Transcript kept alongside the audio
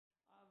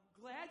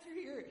you're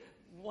here.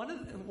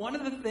 One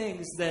of the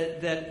things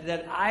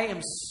that I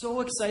am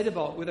so excited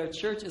about with our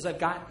church as I've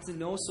gotten to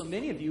know so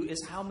many of you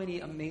is how many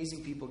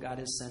amazing people God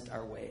has sent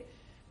our way.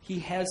 He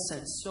has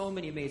sent so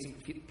many amazing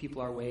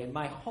people our way. And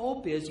my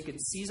hope is you can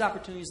seize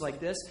opportunities like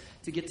this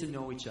to get to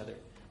know each other.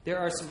 There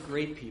are some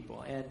great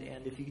people.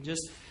 And if you can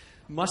just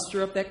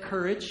muster up that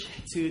courage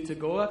to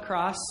go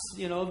across,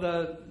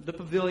 the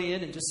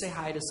pavilion and just say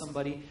hi to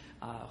somebody,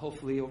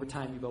 hopefully over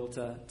time you'll be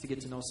able to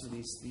get to know some of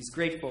these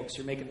great folks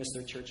who are making this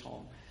their church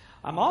home.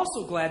 I'm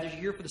also glad that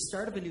you're here for the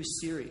start of a new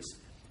series.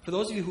 For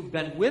those of you who've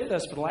been with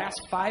us for the last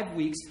 5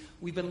 weeks,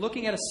 we've been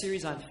looking at a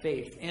series on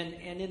faith. And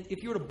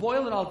if you were to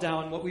boil it all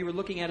down, what we were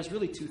looking at is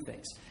really two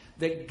things.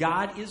 That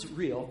God is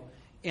real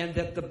and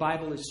that the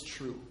Bible is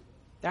true.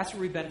 That's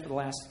where we've been for the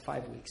last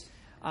 5 weeks.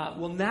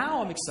 Well,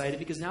 now I'm excited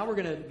because now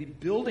we're going to be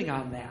building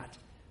on that.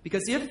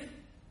 Because if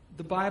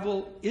the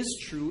Bible is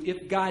true,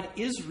 if God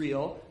is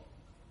real,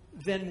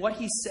 then what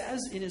he says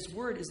in his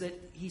word is that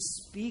he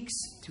speaks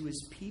to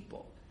his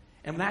people.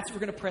 And that's what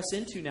we're going to press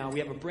into now. We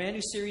have a brand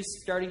new series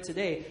starting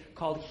today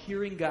called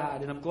Hearing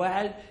God. And I'm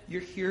glad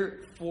you're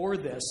here for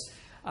this.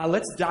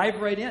 Let's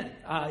dive right in.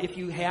 If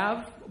you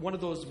have one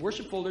of those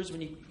worship folders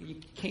when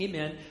you came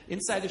in,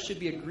 inside there should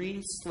be a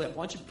green slip.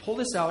 Why don't you pull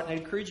this out, and I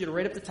encourage you to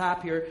right up the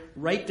top here,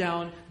 write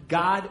down,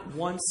 God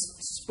once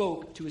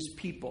spoke to his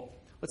people.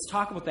 Let's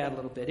talk about that a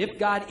little bit. If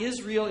God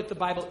is real, if the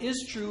Bible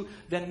is true,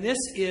 then this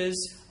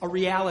is a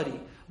reality,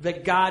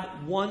 that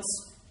God once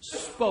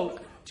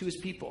spoke to his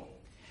people.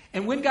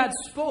 And when God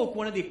spoke,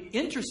 one of the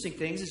interesting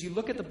things is you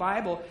look at the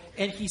Bible,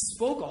 and he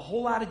spoke a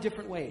whole lot of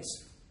different ways.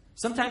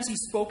 Sometimes he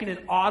spoke in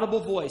an audible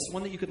voice,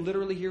 one that you could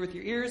literally hear with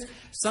your ears.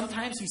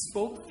 Sometimes he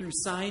spoke through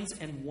signs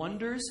and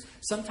wonders.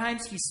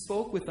 Sometimes he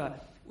spoke with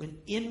an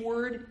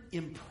inward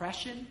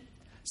impression.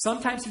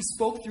 Sometimes he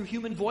spoke through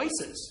human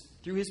voices,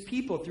 through his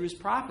people, through his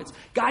prophets.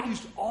 God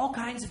used all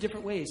kinds of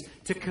different ways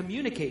to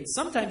communicate,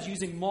 sometimes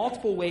using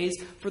multiple ways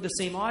for the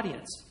same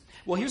audience.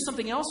 Well, here's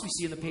something else we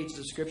see in the pages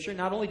of Scripture.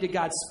 Not only did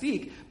God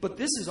speak, but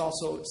this is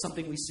also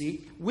something we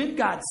see. When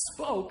God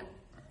spoke,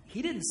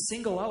 he didn't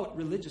single out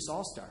religious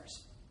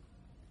all-stars.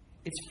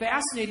 It's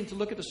fascinating to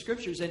look at the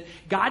Scriptures, and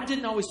God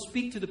didn't always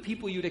speak to the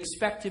people you'd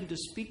expect him to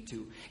speak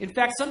to. In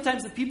fact,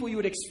 sometimes the people you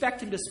would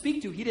expect him to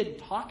speak to, he didn't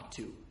talk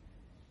to.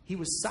 He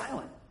was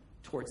silent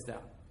towards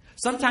them.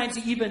 Sometimes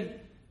he even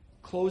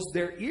closed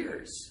their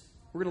ears.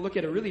 We're going to look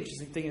at a really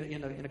interesting thing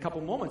in a couple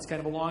moments, kind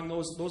of along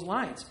those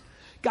lines.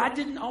 God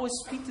didn't always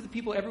speak to the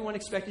people everyone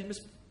expected him to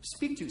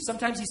speak to.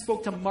 Sometimes he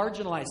spoke to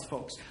marginalized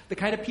folks, the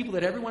kind of people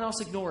that everyone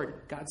else ignored.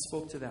 God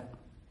spoke to them.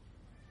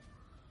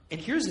 And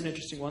here's an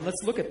interesting one.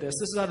 Let's look at this.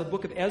 This is out of the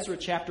book of Ezra,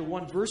 chapter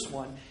 1, verse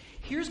 1.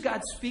 Here's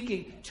God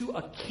speaking to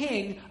a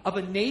king of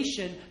a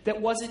nation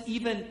that wasn't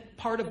even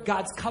part of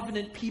God's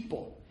covenant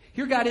people.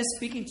 Here God is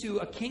speaking to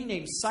a king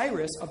named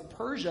Cyrus of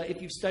Persia.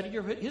 If you've studied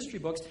your history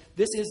books,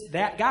 this is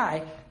that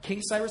guy,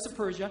 King Cyrus of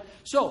Persia.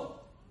 So,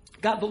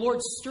 God, the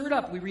Lord stirred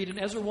up, we read in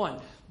Ezra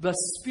 1, the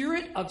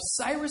spirit of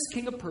Cyrus,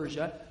 king of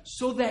Persia,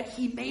 so that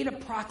he made a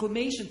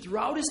proclamation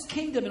throughout his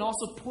kingdom and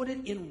also put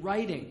it in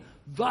writing.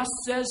 Thus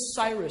says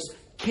Cyrus,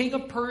 king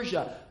of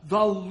Persia,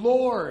 the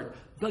Lord,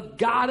 the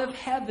God of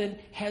heaven,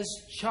 has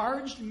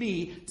charged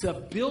me to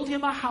build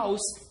him a house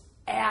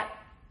at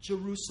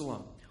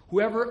Jerusalem.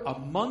 Whoever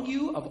among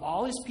you of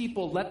all his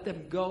people, let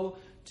them go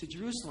to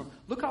Jerusalem.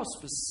 Look how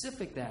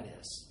specific that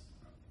is.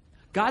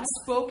 God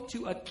spoke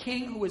to a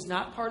king who was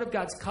not part of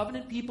God's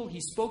covenant people. He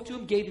spoke to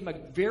him, gave him a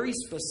very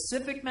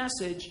specific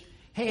message.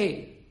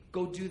 Hey,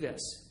 go do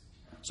this.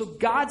 So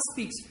God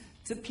speaks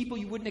to people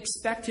you wouldn't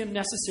expect him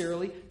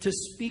necessarily to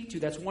speak to.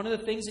 That's one of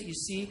the things that you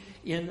see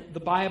in the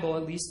Bible.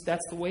 At least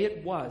that's the way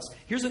it was.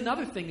 Here's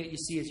another thing that you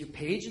see as you're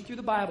paging through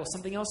the Bible,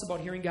 something else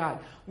about hearing God.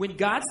 When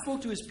God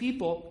spoke to his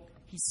people,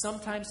 he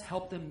sometimes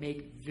helped them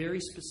make very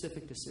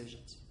specific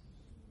decisions.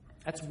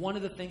 That's one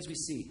of the things we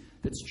see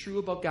that's true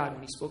about God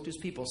when he spoke to his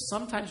people.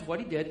 Sometimes what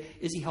he did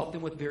is he helped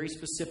them with very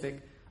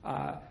specific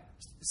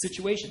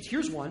situations.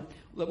 Here's one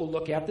that we'll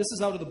look at. This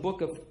is out of the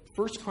book of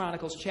 1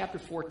 Chronicles, chapter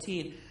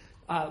 14.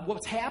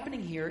 What's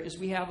happening here is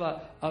we have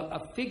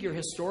a figure,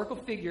 historical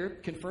figure,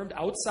 confirmed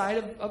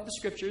outside of the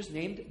Scriptures,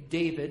 named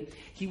David.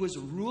 He was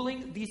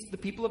ruling the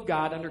people of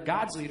God under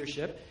God's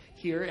leadership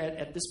here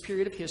at this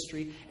period of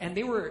history, and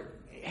they were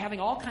having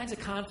all kinds of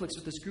conflicts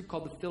with this group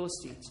called the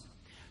Philistines.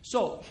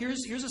 So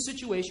here's a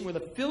situation where the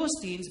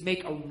Philistines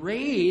make a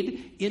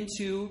raid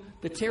into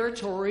the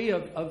territory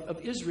of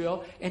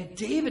Israel, and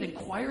David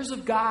inquires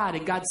of God,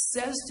 and God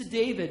says to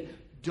David,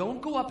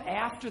 don't go up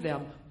after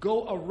them,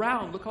 go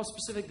around. Look how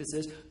specific this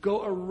is.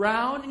 Go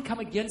around and come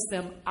against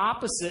them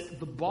opposite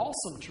the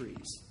balsam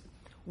trees.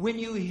 When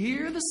you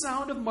hear the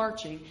sound of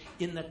marching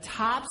in the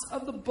tops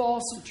of the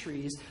balsam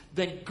trees,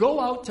 then go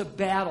out to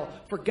battle,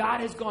 for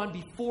God has gone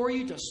before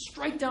you to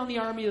strike down the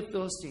army of the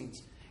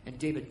Philistines. And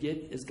David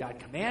did as God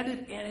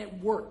commanded, and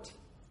it worked.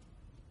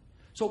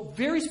 So,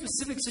 very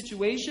specific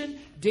situation.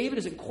 David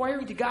is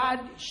inquiring to God,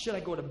 should I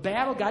go to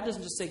battle? God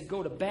doesn't just say,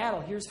 go to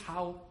battle. Here's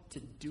how to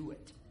do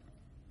it.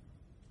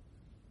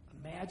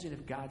 Imagine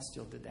if God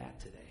still did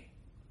that today.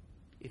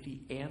 if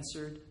he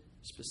answered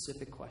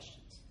specific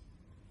questions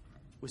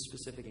with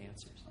specific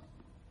answers.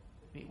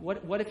 I mean,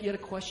 what if you had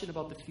a question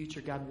about the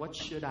future? God, what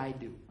should I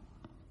do?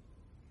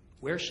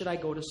 Where should I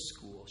go to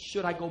school?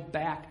 Should I go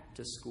back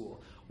to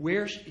school?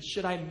 Where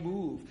should I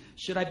move?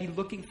 Should I be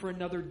looking for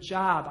another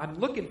job? I'm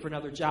looking for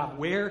another job.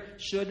 Where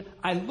should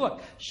I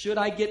look? Should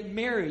I get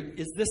married?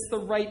 Is this the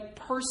right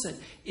person?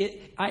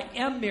 I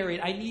am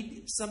married. I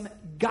need some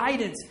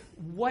guidance.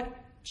 What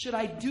should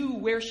I do?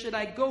 Where should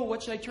I go?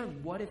 What should I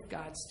turn? What if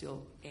God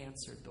still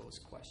answered those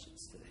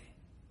questions today?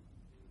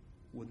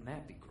 Wouldn't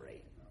that be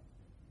great?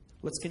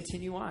 Let's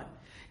continue on.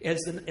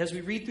 As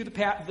we read through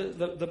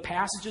the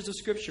passages of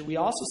Scripture, we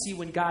also see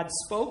when God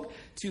spoke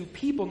to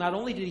people, not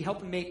only did he help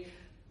them make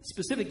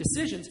specific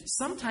decisions,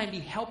 sometimes he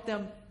helped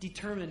them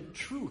determine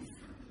truth.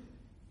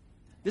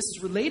 This is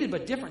related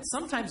but different.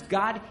 Sometimes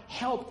God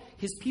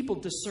helped his people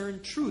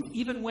discern truth.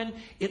 Even when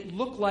it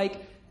looked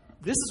like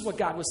this is what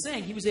God was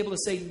saying, he was able to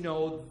say,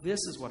 no, this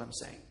is what I'm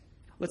saying.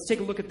 Let's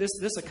take a look at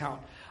this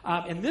account.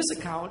 And this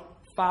account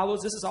follows,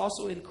 this is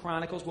also in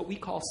Chronicles, what we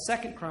call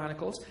 2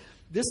 Chronicles.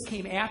 This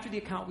came after the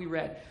account we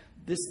read.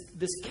 This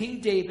King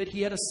David,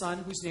 he had a son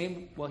whose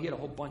name, well, he had a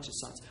whole bunch of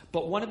sons,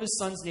 but one of his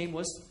sons' name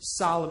was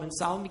Solomon.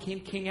 Solomon became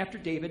king after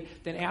David.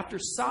 Then after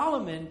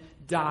Solomon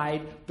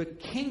died, the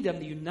kingdom,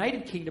 the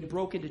United Kingdom,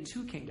 broke into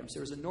two kingdoms.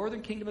 There was a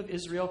northern kingdom of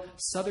Israel,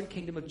 southern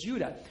kingdom of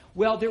Judah.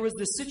 Well, there was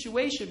this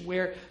situation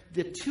where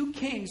the two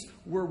kings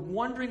were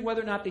wondering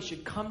whether or not they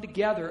should come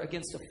together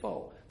against a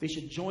foe. They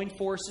should join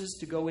forces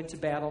to go into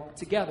battle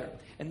together.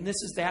 And this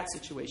is that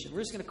situation.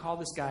 We're just going to call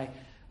this guy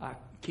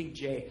King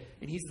Jay,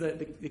 and he's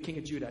the king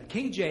of Judah.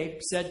 King Jay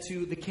said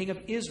to the king of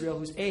Israel,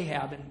 who's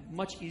Ahab, and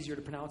much easier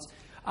to pronounce,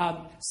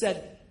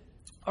 said,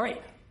 all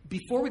right,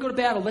 before we go to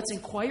battle, let's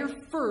inquire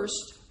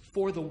first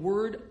for the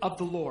word of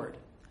the Lord.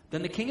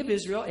 Then the king of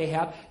Israel,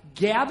 Ahab,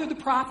 gathered the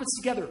prophets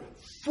together,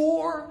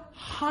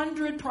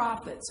 400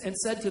 prophets, and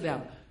said to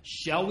them,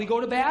 shall we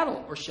go to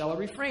battle, or shall I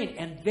refrain?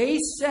 And they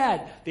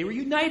said, they were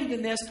united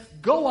in this,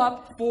 go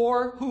up,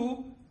 for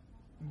who?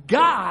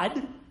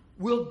 God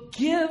will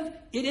give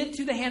it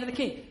into the hand of the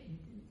king.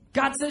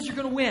 God says you're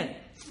going to win.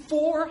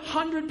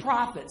 400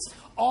 prophets,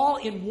 all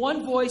in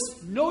one voice,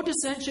 no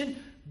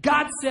dissension.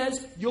 God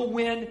says you'll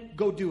win.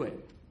 Go do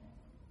it.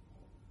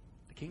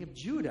 The king of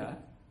Judah,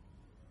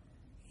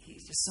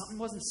 something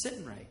wasn't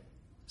sitting right.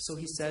 So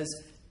he says,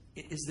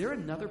 is there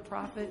another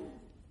prophet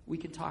we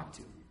can talk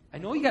to? I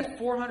know you got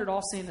 400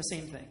 all saying the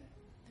same thing.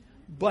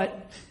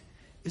 But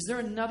is there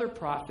another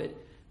prophet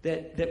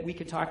that we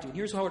can talk to? And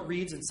here's how it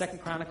reads in 2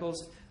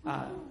 Chronicles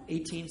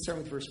 18,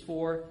 starting with verse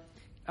 4.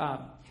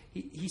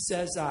 He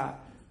says,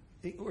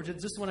 or is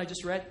this the one I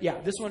just read?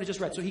 Yeah, this one I just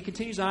read. So he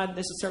continues on.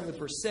 This is starting with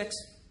verse 6.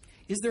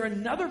 Is there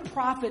another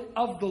prophet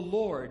of the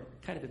Lord?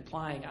 Kind of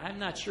implying, I'm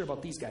not sure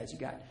about these guys you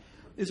got.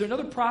 Is there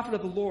another prophet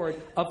of the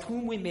Lord of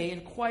whom we may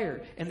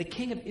inquire? And the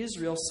king of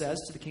Israel says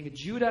to the king of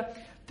Judah,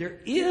 there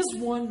is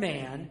one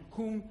man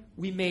whom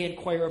we may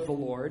inquire of the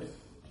Lord,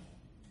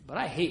 but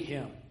I hate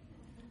him.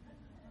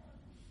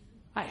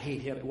 I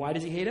hate him. Why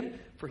does he hate him?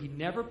 For he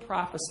never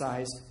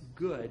prophesies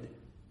good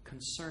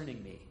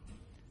concerning me.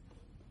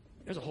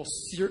 There's a whole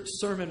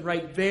sermon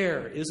right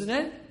there, isn't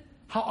it?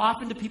 How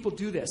often do people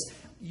do this?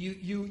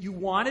 You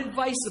want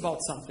advice about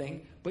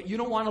something, but you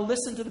don't want to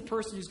listen to the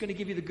person who's going to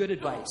give you the good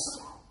advice.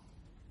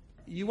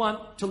 You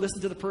want to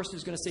listen to the person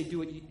who's going to say, do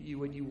what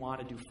you want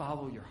to do.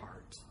 Follow your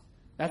heart.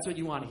 That's what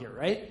you want to hear,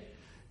 right?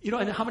 You know,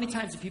 and how many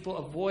times do people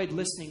avoid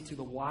listening to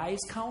the wise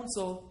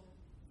counsel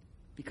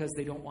because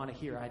they don't want to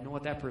hear, I know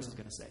what that person's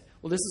going to say.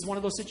 Well, this is one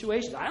of those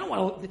situations. I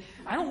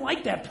don't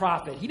like that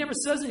prophet. He never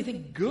says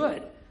anything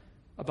good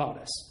about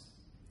us.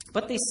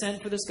 But they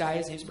send for this guy.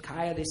 His name's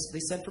Micaiah. They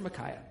send for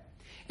Micaiah.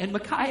 And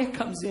Micaiah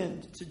comes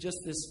in to just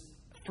this,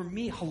 for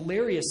me,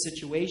 hilarious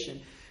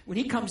situation. When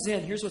he comes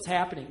in, here's what's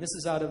happening. This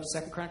is out of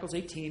 2 Chronicles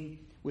 18,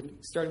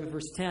 starting with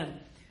verse 10.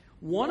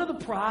 One of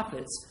the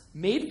prophets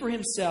made for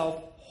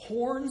himself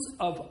horns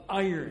of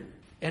iron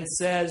and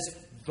says,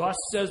 thus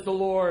says the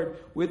Lord,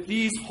 with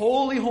these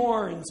holy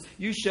horns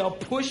you shall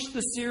push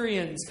the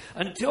Syrians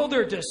until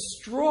they're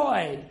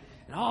destroyed.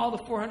 And all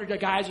the 400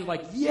 guys are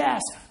like,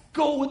 yes,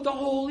 go with the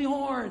holy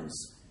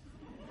horns.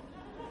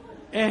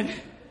 And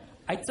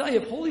I tell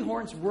you, if holy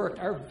horns worked,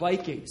 our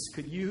Vikings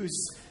could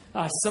use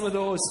some of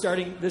those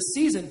starting this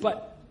season.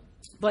 But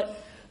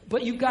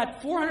you've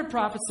got 400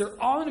 prophets.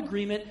 They're all in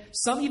agreement.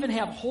 Some even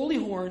have holy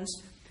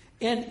horns.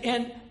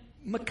 And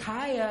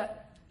Micaiah,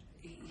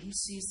 he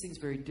sees things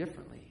very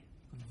differently.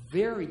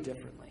 Very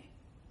differently.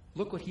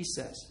 Look what he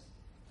says.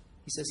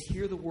 He says,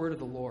 hear the word of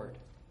the Lord.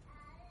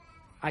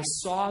 I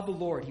saw the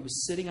Lord. He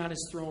was sitting on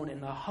his throne,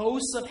 and the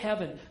hosts of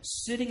heaven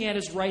sitting at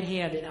his right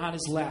hand and on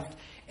his left.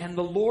 And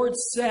the Lord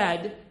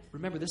said,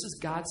 remember, this is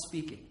God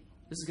speaking.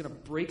 This is going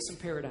to break some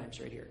paradigms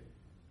right here.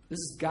 This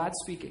is God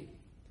speaking.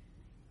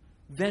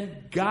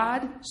 Then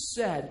God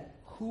said,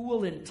 who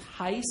will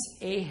entice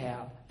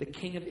Ahab, the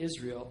king of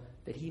Israel,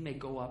 that he may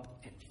go up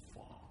and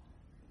fall?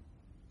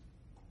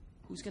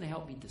 Who's going to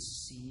help me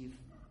deceive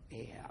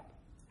Ahab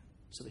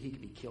so that he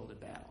can be killed in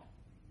battle?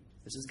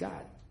 This is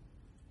God.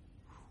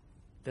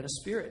 Then a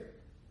spirit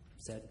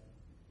said,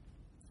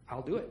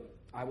 I'll do it.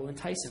 I will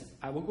entice him.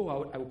 I will go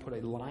out. I will put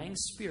a lying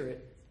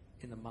spirit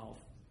in the mouth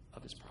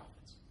of his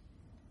prophets.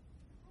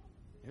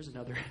 There's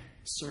another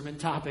sermon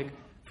topic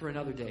for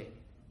another day.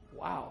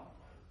 Wow.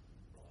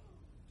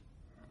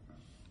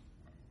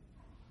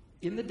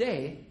 In the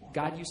day,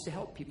 God used to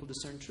help people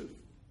discern truth.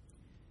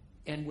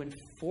 And when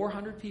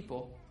 400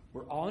 people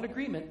were all in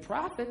agreement,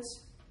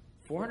 prophets,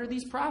 400 of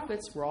these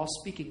prophets were all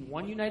speaking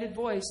one united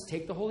voice,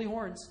 take the holy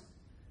horns,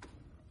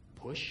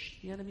 push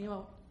the enemy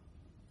out.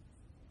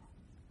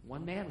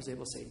 One man was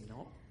able to say,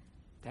 no,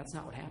 that's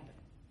not what happened.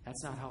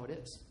 That's not how it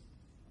is.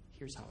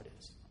 Here's how it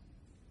is.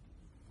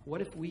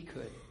 What if we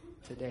could,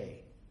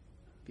 today,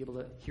 be able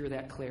to hear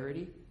that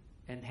clarity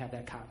and have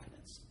that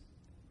confidence?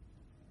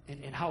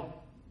 And how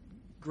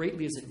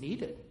greatly is it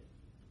needed?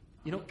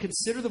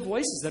 Consider the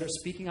voices that are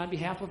speaking on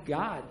behalf of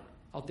God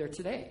out there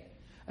today.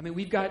 I mean,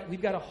 we've got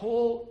a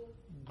whole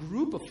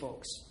group of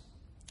folks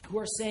who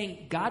are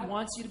saying God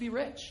wants you to be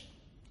rich.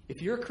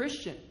 If you're a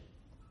Christian,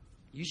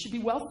 you should be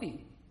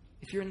wealthy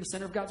if you're in the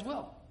center of God's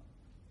will.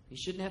 You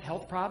shouldn't have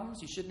health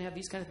problems. You shouldn't have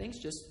these kind of things.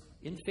 Just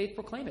in faith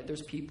proclaim it.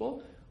 There's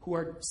people who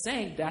are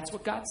saying that's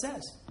what God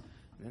says.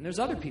 And then there's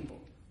other people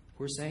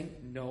who are saying,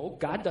 no,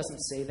 God doesn't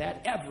say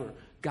that ever.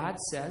 God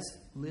says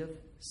live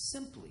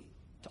simply.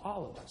 To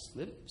all of us,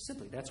 live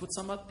simply. That's what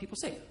some people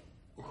say.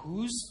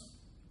 Who's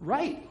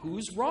right?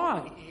 Who's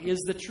wrong? Is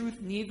the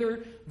truth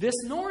neither this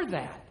nor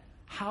that?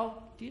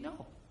 How do you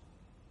know?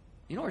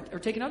 Or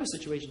take another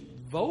situation,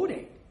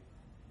 voting.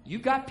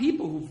 You've got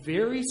people who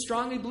very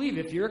strongly believe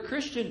if you're a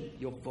Christian,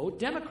 you'll vote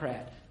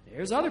Democrat.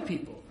 There's other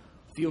people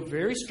who feel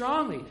very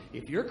strongly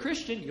if you're a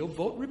Christian, you'll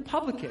vote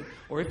Republican.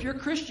 Or if you're a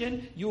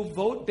Christian, you'll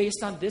vote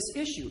based on this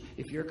issue.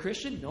 If you're a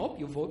Christian, nope,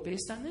 you'll vote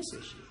based on this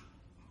issue.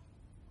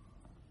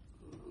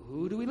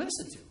 Who do we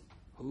listen to?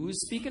 Who's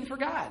speaking for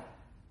God?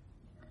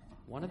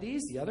 One of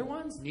these? The other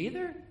ones?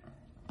 Neither?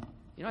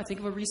 I think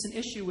of a recent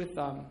issue with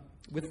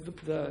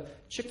the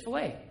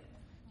Chick-fil-A.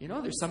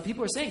 There's some people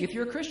who are saying if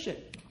you're a Christian,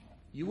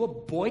 you will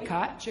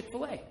boycott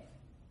Chick-fil-A.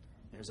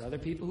 There's other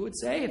people who would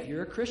say if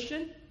you're a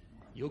Christian,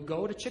 you'll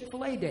go to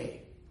Chick-fil-A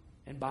Day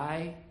and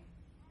buy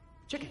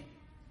chicken.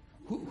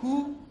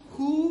 Who's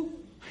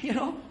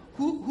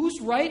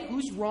right?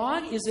 Who's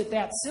wrong? Is it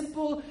that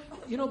simple?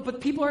 But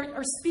people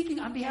are speaking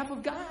on behalf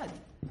of God.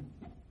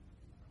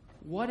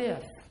 What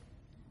if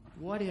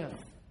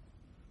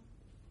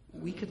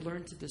we could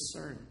learn to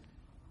discern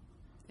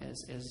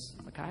as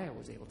Micaiah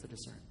was able to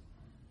discern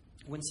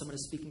when someone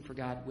is speaking for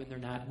God, when they're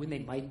not, when they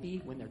might be,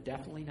 when they're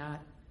definitely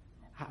not?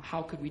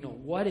 How could we know?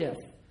 What if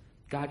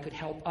God could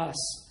help us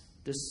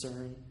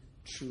discern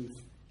truth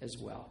as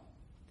well?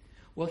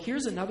 Well,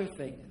 here's another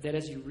thing that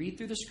as you read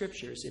through the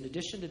scriptures, in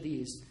addition to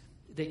these,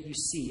 that you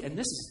see, and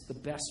this is the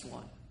best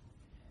one.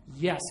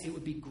 Yes, it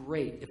would be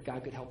great if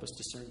God could help us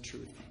discern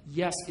truth.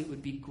 Yes, it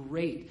would be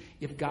great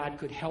if God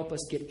could help us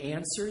get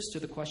answers to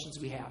the questions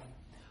we have.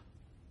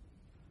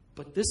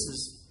 But this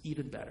is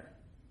even better.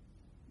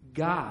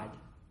 God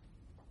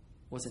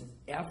was an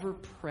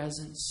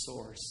ever-present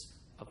source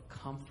of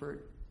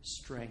comfort,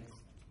 strength,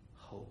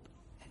 hope,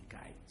 and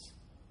guidance.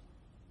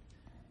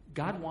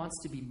 God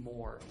wants to be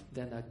more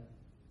than a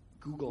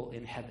Google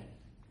in heaven.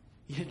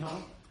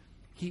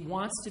 He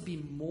wants to be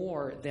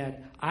more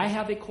than, I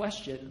have a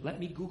question, let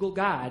me Google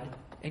God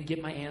and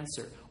get my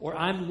answer. Or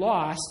I'm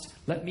lost,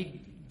 let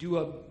me do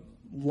a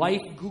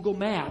life Google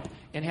map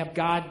and have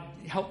God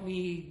help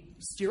me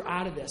steer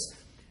out of this.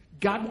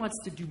 God wants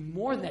to do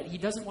more than that. He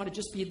doesn't want to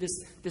just be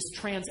this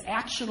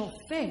transactional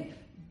thing.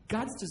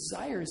 God's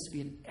desire is to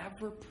be an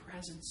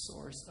ever-present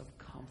source of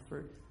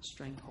comfort,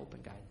 strength, hope,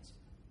 and guidance.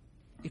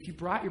 If you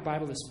brought your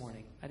Bible this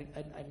morning, I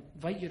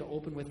invite you to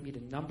open with me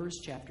to Numbers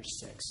chapter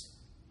 6.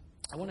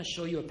 I want to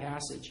show you a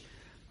passage.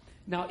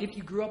 Now, if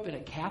you grew up in a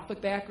Catholic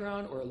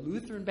background or a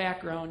Lutheran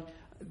background,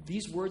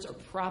 these words are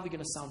probably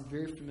going to sound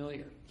very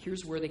familiar.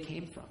 Here's where they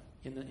came from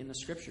in the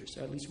scriptures,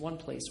 or at least one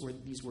place where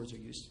these words are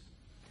used.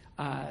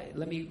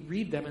 Let me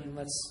read them and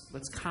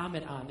let's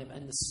comment on them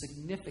and the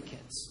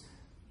significance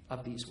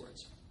of these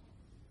words,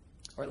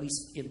 or at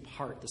least in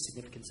part the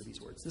significance of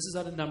these words. This is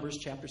out of Numbers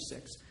chapter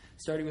 6,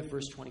 starting with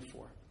verse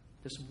 24.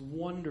 This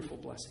wonderful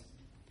blessing.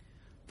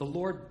 The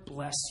Lord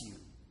bless you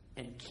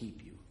and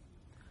keep you.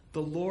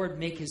 The Lord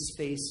make his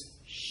face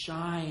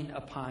shine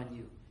upon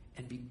you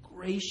and be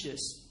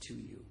gracious to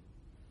you.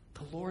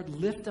 The Lord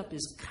lift up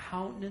his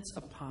countenance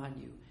upon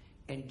you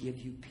and give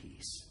you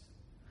peace.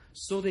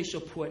 So they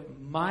shall put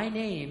my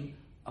name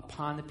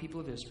upon the people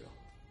of Israel.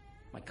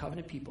 My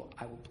covenant people,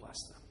 I will bless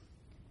them.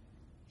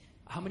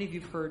 How many of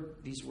you have heard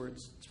these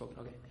words spoken?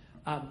 Okay.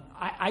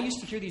 I used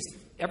to hear these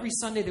every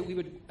Sunday that we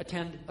would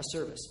attend a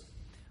service.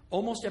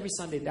 Almost every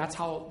Sunday, that's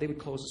how they would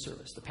close the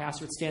service. The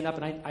pastor would stand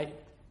up, and I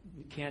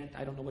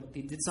don't know what,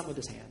 he did something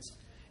with his hands.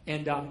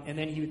 And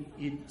then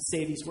he'd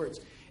say these words.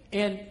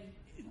 And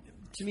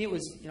to me, it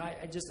was,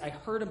 I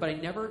heard them, but I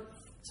never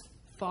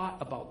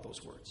thought about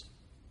those words.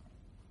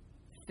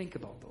 Think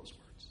about those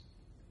words.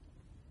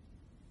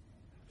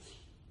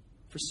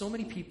 For so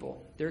many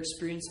people, their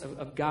experience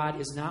of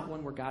God is not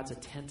one where God's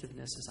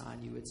attentiveness is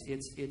on you. It's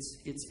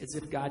as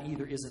if God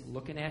either isn't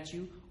looking at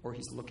you or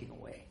he's looking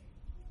away.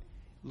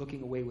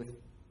 Looking away with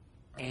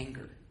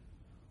anger,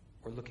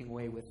 or looking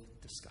away with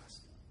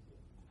disgust,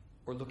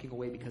 or looking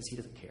away because he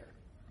doesn't care.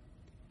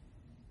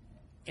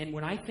 And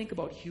when I think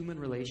about human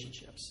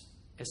relationships,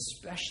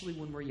 especially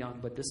when we're young,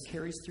 but this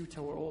carries through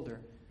till we're older,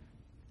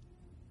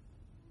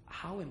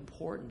 how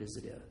important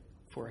is it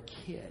for a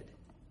kid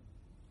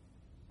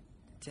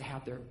to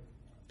have their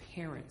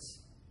parents'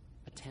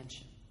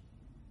 attention?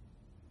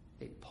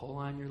 They pull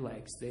on your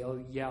legs.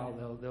 They'll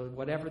yell. They'll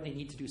whatever they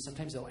need to do.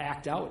 Sometimes they'll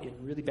act out in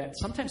really bad.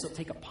 Sometimes they'll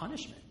take a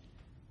punishment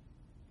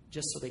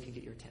just so they can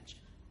get your attention.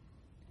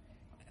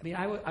 I mean,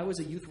 I was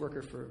a youth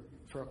worker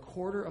for a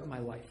quarter of my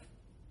life.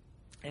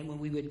 And when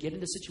we would get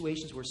into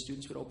situations where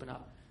students would open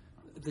up,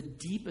 the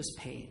deepest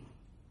pain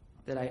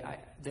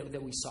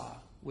that we saw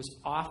was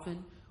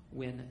often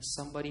when there was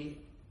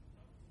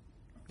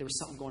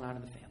something going on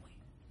in the family.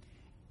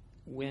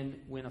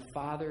 When a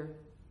father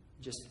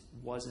just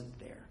wasn't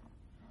there,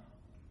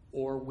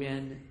 or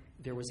when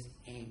there was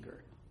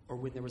anger, or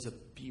when there was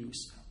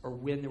abuse, or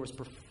when there was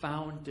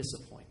profound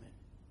disappointment,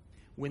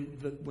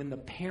 when the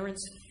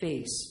parent's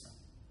face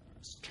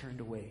was turned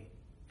away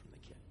from the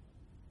kid.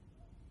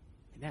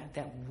 And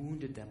that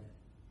wounded them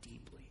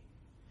deeply.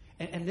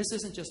 And this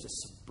isn't just a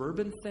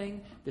suburban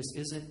thing. This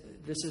is a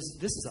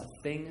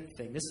thing.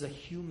 This is a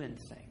human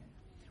thing.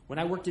 When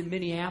I worked in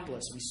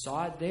Minneapolis, we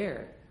saw it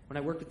there. When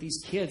I worked with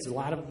these kids, a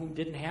lot of them who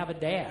didn't have a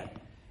dad,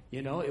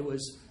 they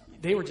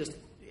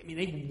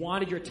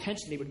wanted your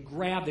attention. They would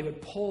grab, they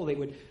would pull, they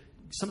would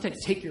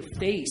sometimes take your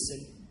face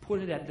and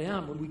put it at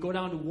them. When we go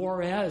down to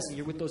Juarez and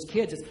you're with those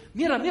kids, it's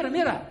mira, mira,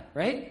 mira,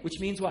 right? Which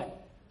means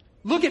what?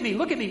 Look at me,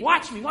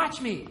 watch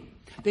me.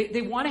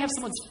 They want to have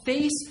someone's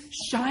face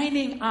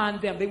shining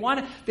on them. They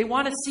want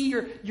to see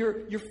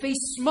your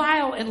face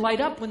smile and light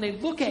up when they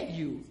look at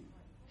you.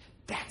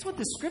 That's what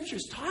the Scripture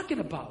is talking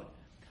about.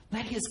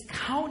 Let his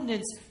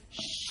countenance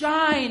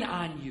shine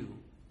on you.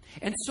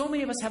 And so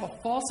many of us have a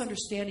false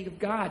understanding of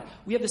God.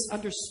 We have this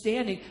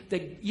understanding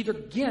that either,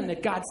 again,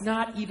 that God's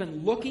not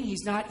even looking,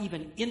 he's not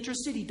even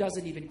interested, he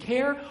doesn't even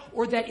care,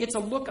 or that it's a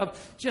look of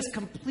just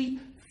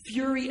complete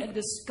fury and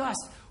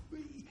disgust.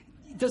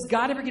 Does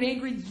God ever get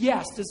angry?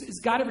 Yes.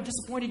 Is God ever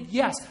disappointed?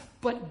 Yes.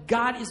 But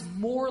God is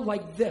more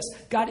like this.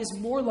 God is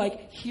more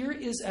like, here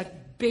is a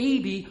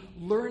baby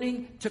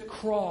learning to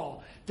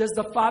crawl. Does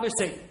the father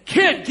say,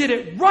 kid, get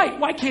it right.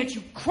 Why can't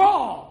you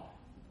crawl?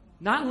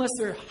 Not unless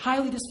they're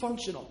highly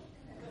dysfunctional.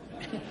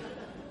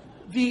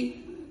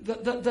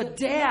 The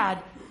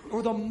dad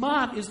or the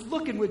mom is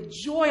looking with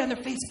joy on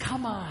their face.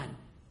 Come on,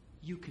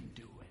 you can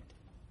do it.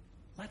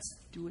 Let's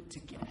do it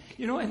together.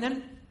 And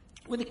then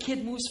when the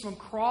kid moves from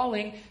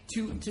crawling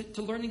to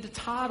learning to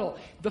toddle,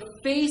 the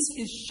face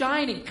is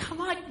shining.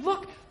 Come on,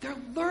 look,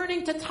 they're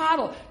learning to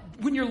toddle.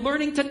 When you're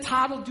learning to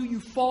toddle, do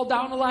you fall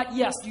down a lot?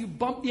 Yes. Do you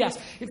bump? Yes.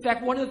 In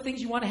fact, one of the things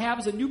you want to have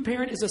as a new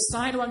parent is a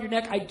sign around your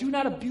neck. I do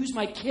not abuse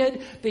my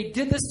kid. They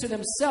did this to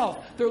themselves.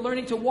 They're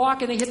learning to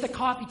walk and they hit the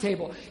coffee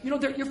table.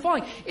 You're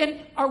falling.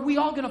 And are we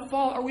all going to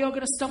fall? Are we all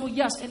going to stumble?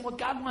 Yes. And what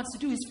God wants to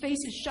do, his face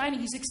is shining.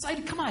 He's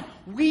excited. Come on.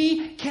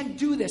 We can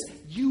do this.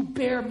 You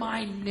bear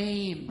my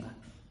name.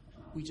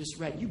 We just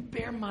read. You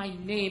bear my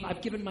name.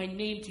 I've given my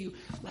name to you.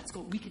 Let's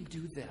go. We can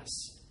do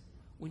this.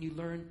 When you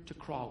learn to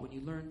crawl, when you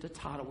learn to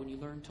toddle, when you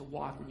learn to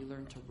walk, when you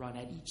learn to run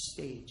at each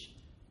stage,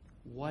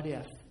 what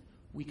if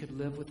we could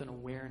live with an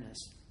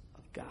awareness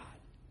of God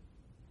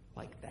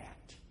like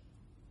that?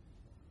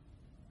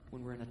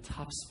 When we're in a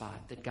tough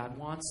spot, that God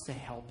wants to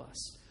help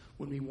us.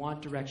 When we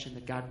want direction,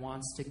 that God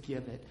wants to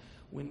give it.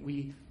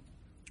 When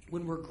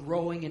we're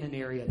growing in an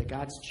area that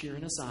God's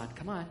cheering us on.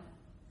 Come on,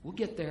 we'll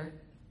get there.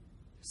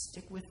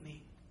 Stick with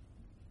me.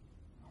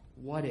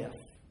 What if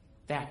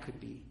that could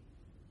be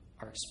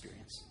our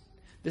experience?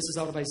 This is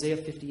out of Isaiah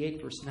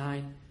 58, verse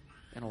 9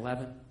 and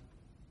 11.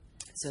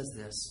 It says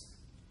this,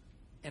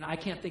 and I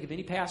can't think of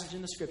any passage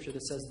in the Scripture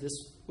that says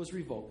this was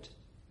revoked.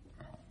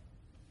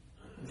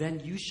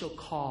 Then you shall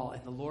call,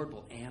 and the Lord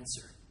will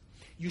answer.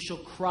 You shall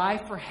cry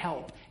for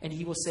help, and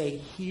he will say,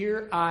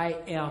 here I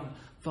am.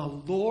 The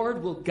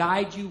Lord will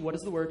guide you, what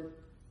is the word?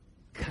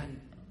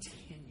 Continually.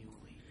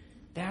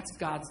 That's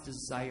God's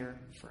desire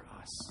for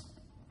us.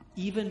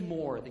 Even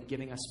more than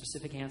giving a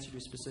specific answer to a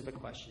specific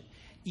question.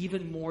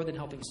 Even more than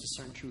helping us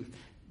discern truth.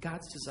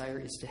 God's desire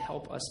is to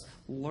help us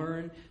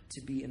learn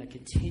to be in a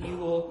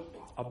continual,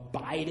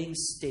 abiding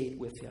state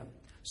with him.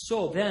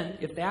 So then,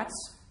 if that's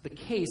the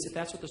case, if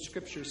that's what the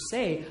Scriptures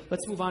say,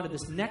 let's move on to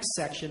this next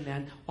section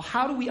then. Well,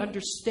 how do we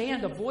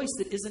understand a voice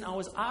that isn't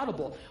always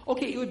audible?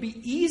 Okay, it would be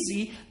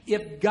easy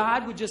if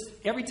God would just,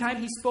 every time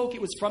he spoke,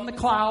 it was from the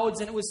clouds,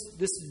 and it was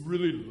this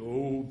really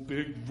low,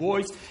 big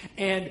voice.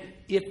 And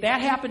if that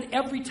happened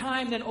every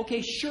time, then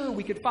okay, sure,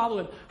 we could follow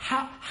him.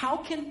 How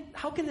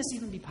can this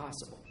even be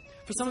possible?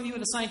 For some of you in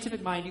the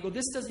scientific mind, you go,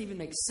 this doesn't even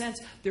make sense.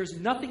 There's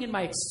nothing in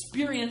my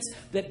experience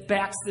that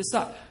backs this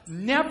up.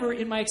 Never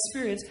in my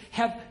experience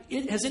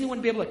has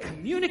anyone been able to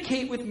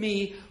communicate with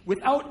me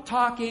without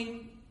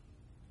talking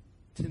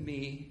to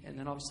me, and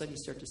then all of a sudden you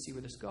start to see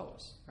where this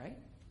goes, right?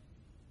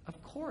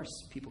 Of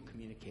course people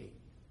communicate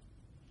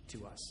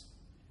to us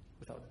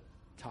without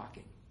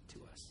talking to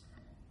us.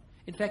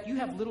 In fact, you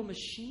have little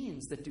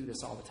machines that do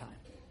this all the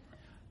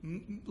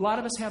time. A lot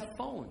of us have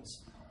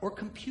phones or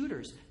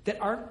computers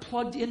that aren't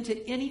plugged into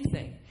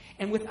anything.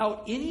 And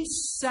without any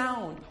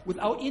sound,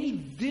 without any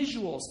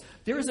visuals,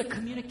 there is a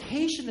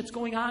communication that's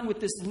going on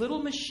with this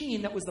little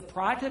machine that was the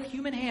product of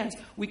human hands.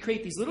 We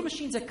create these little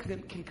machines that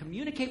can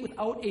communicate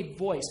without a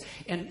voice.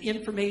 And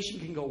information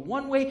can go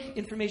one way,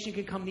 information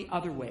can come the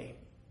other way.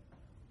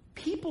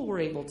 People were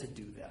able to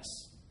do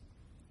this.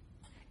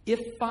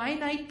 If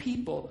finite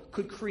people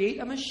could create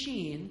a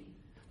machine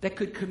that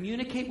could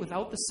communicate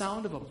without the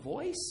sound of a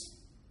voice,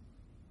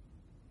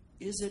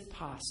 is it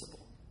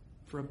possible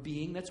for a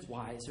being that's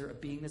wiser, a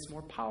being that's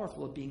more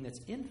powerful, a being that's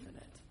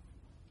infinite,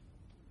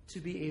 to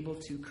be able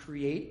to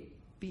create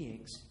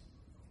beings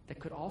that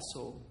could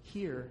also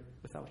hear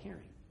without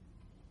hearing,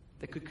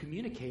 that could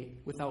communicate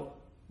without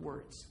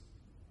words?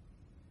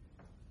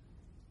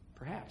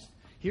 Perhaps.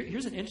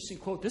 Here's an interesting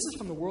quote. This is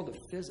from the world of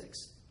physics.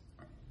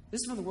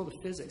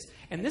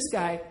 And this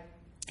guy,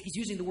 he's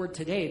using the word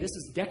today. This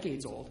is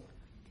decades old.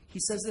 He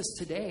says this: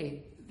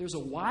 today, there's a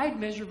wide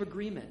measure of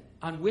agreement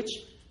on which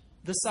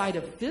the side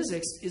of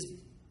physics is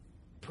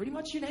pretty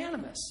much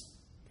unanimous,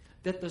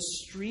 that the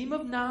stream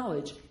of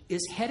knowledge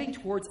is heading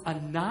towards a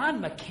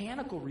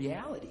non-mechanical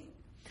reality.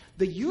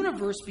 The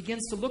universe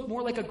begins to look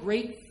more like a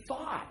great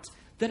thought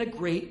than a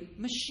great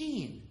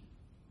machine.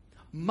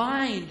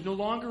 Mind no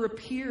longer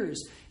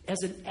appears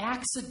as an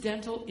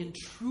accidental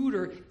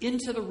intruder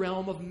into the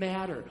realm of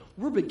matter.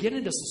 We're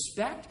beginning to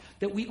suspect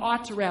that we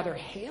ought to rather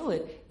hail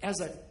it as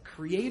a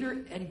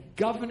creator and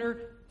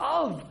governor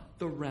of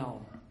the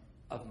realm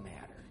of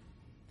matter.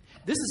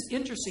 This is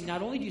interesting.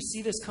 Not only do you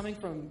see this coming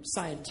from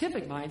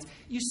scientific minds,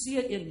 you see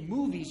it in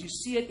movies, you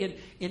see it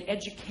in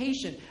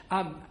education.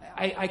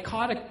 I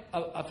caught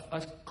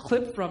a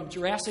clip from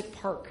Jurassic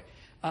Park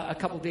a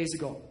couple days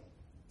ago.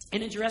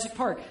 And in Jurassic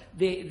Park,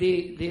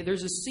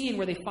 there's a scene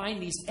where they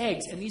find these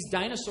eggs, and these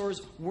dinosaurs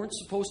weren't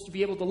supposed to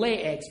be able to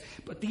lay eggs,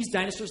 but these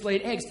dinosaurs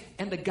laid eggs.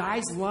 And the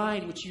guy's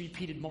line, which he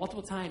repeated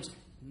multiple times,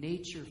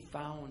 nature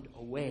found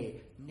a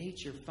way.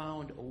 Nature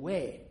found a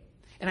way.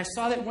 And I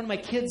saw that in one of my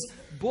kids'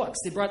 books.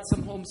 They brought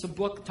some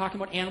book talking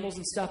about animals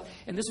and stuff,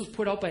 and this was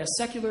put out by a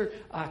secular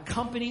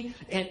company.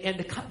 And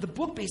the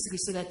book basically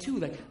said that too,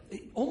 like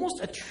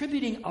almost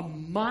attributing a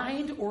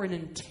mind or an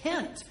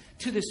intent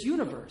to this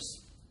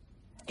universe.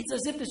 It's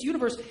as if this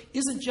universe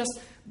isn't just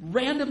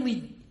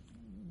randomly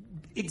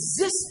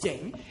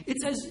existing.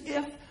 It's as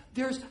if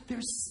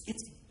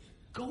it's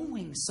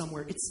going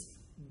somewhere. It's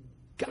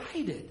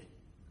guided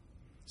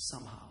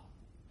somehow.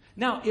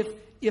 Now, if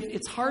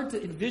it's hard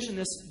to envision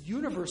this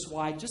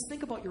universe-wide, just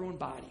think about your own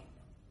body.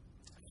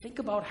 Think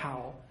about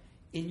how,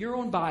 in your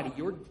own body,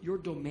 your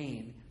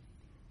domain,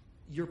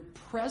 you're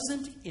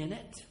present in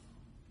it,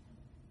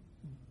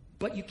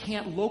 but you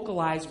can't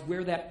localize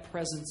where that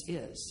presence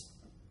is.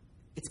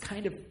 It's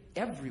kind of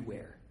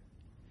everywhere.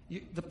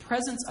 The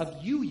presence of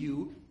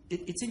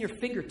it's in your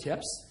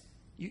fingertips.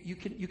 You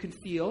can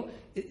feel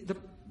it,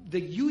 the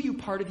you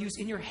part of you is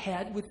in your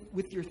head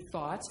with your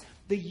thoughts.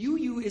 The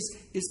you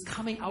is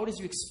coming out as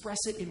you express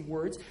it in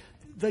words.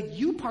 The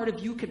you part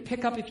of you can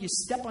pick up if you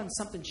step on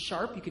something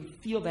sharp. You can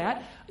feel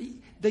that.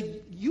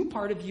 The you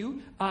part of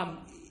you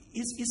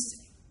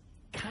is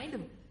kind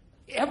of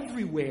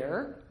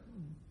everywhere,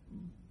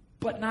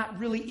 but not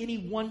really any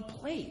one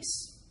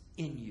place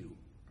in you.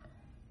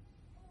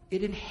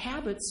 It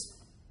inhabits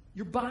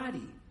your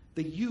body,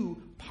 the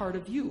you part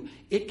of you.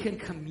 It can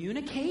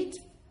communicate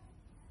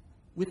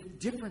with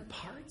different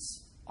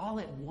parts all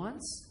at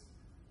once.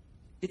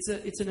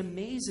 It's an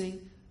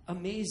amazing,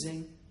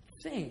 amazing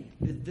thing,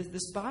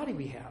 this body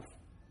we have.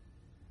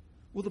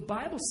 Well, the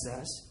Bible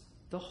says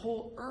the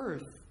whole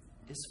earth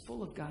is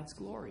full of God's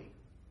glory.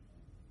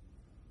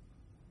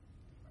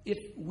 If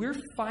we're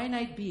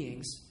finite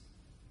beings,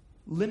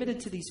 limited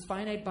to these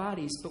finite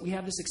bodies, but we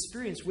have this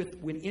experience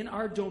when in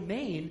our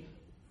domain,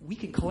 we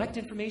can collect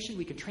information,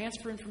 we can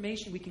transfer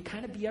information, we can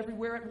kind of be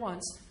everywhere at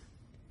once.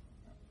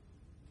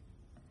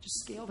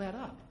 Just scale that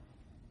up.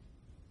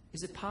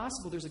 Is it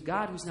possible there's a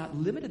God who's not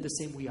limited the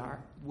same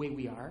way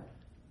we are,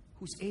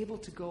 who's able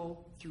to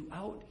go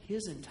throughout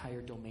his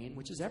entire domain,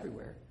 which is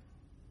everywhere,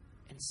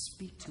 and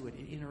speak to it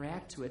and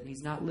interact to it, and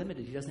he's not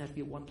limited. He doesn't have to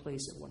be at one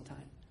place at one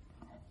time.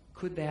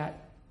 Could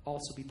that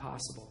also be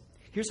possible?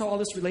 Here's how all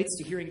this relates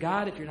to hearing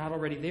God. If you're not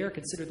already there,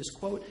 consider this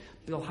quote.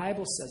 Bill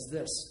Hybels says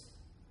this: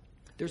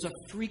 there's a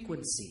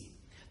frequency.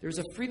 There's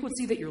a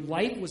frequency that your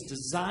life was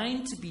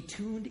designed to be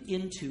tuned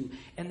into,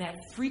 and that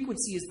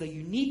frequency is the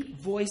unique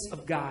voice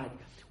of God.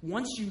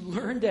 Once you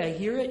learn to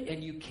hear it,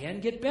 and you can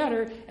get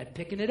better at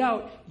picking it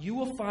out, you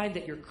will find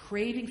that your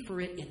craving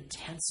for it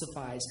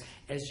intensifies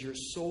as your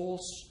soul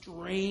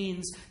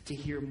strains to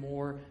hear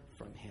more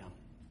from him.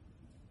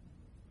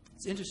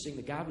 It's interesting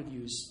that God would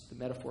use the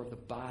metaphor of the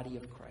body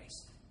of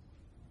Christ.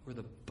 We're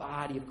the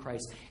body of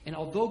Christ. And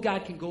although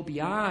God can go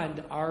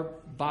beyond our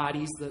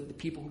bodies, the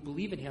people who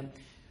believe in him,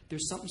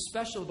 There's something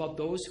special about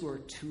those who are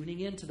tuning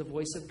in to the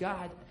voice of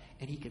God,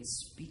 and He can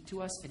speak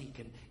to us, and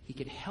He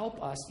can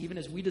help us, even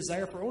as we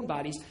desire for our own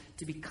bodies,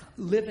 to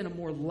live in a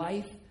more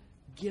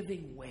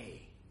life-giving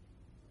way,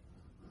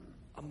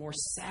 a more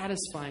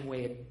satisfying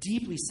way, a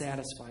deeply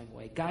satisfying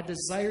way. God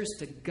desires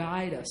to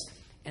guide us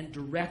and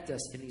direct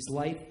us in these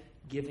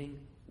life-giving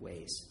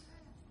ways.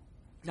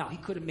 Now, He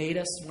could have made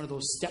us one of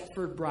those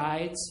Stepford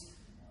brides.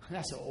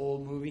 That's an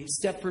old movie.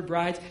 Stepford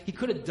Brides. He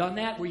could have done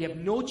that where you have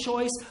no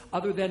choice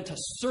other than to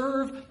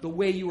serve the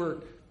way you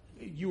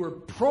were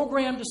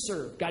programmed to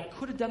serve. God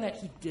could have done that.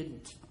 He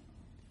didn't.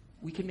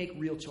 We can make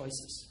real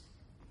choices.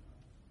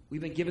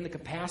 We've been given the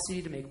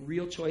capacity to make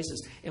real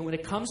choices. And when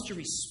it comes to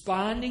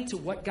responding to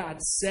what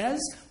God says,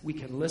 we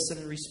can listen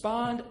and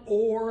respond,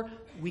 or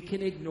we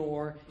can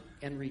ignore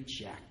and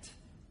reject.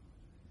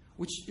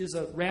 Which is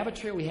a rabbit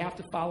trail we have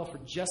to follow for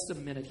just a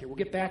minute here. We'll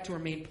get back to our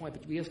main point,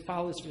 but we have to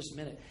follow this for just a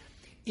minute.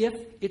 If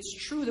it's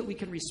true that we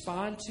can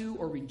respond to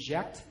or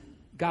reject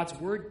God's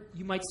word,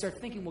 you might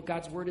start thinking, well,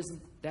 God's word isn't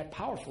that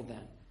powerful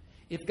then.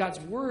 If God's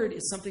word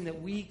is something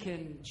that we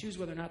can choose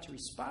whether or not to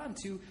respond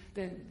to,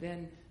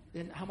 then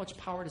how much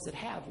power does it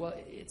have? Well,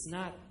 it's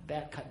not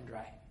that cut and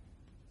dry.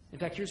 In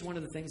fact, here's one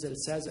of the things that it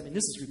says. I mean,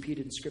 this is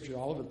repeated in Scripture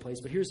all over the place,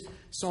 but here's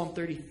Psalm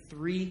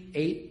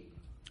 33:8.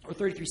 Or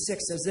 33:6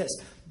 says this: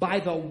 by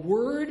the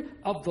word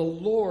of the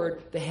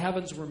Lord the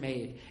heavens were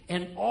made,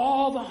 and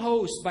all the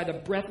hosts by the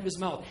breath of His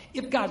mouth.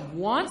 If God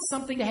wants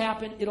something to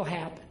happen, it'll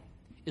happen.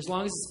 As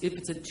long as if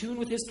it's in tune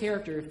with His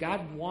character, if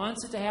God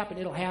wants it to happen,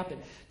 it'll happen.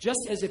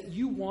 Just as if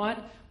you want,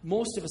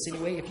 most of us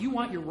anyway, if you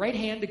want your right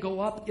hand to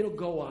go up, it'll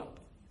go up.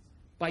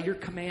 By your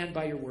command,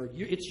 by your word.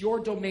 It's your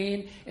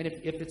domain, and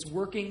if it's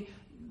working,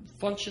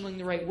 functioning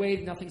the right way,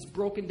 nothing's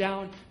broken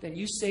down, then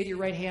you say to your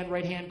right hand,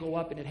 go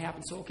up, and it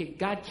happens. So, okay,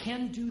 God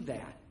can do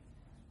that.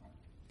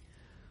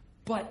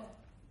 But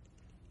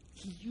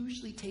He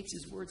usually takes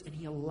His words and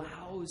He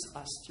allows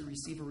us to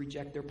receive or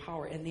reject their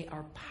power. And they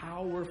are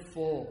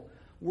powerful.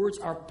 Words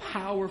are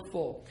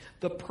powerful.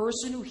 The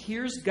person who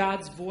hears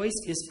God's voice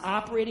is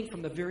operating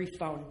from the very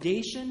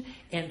foundation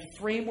and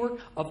framework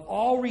of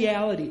all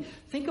reality.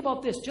 Think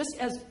about this. Just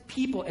as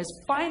people, as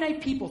finite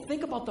people,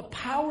 think about the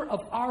power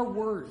of our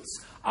words.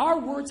 Our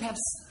words have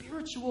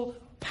spiritual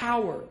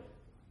power.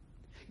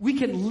 We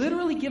can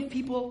literally give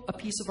people a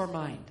piece of our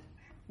mind.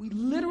 We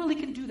literally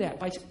can do that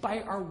by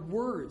our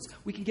words.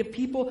 We can give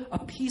people a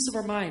piece of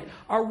our mind.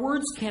 Our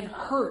words can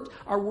hurt.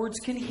 Our words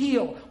can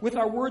heal. With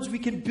our words, we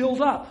can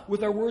build up.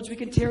 With our words, we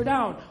can tear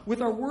down.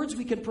 With our words,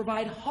 we can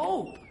provide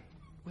hope.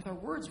 With our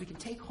words, we can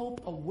take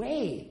hope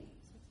away.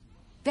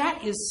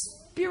 That is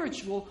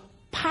spiritual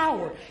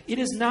power. It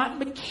is not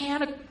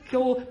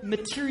mechanical,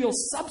 material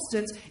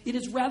substance. It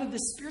is rather the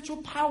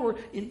spiritual power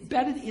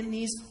embedded in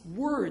these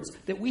words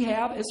that we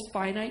have as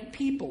finite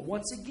people.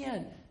 Once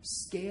again,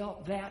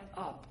 scale that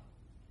up.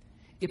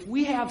 If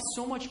we have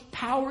so much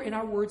power in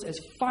our words as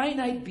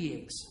finite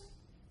beings,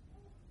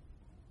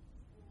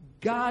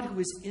 God,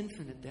 who is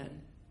infinite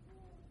then,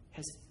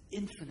 has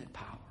infinite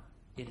power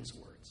in His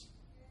words.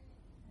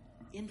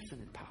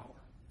 Infinite power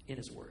in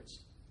His words.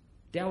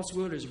 Dallas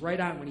Willard is right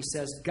on when he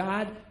says,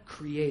 God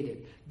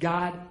created,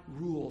 God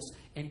rules,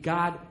 and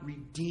God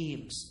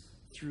redeems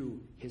through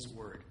His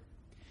word.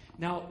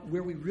 Now,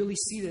 where we really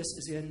see this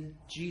is in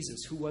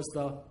Jesus, who was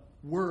the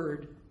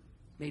Word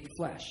made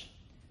flesh.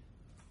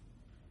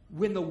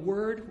 When the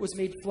Word was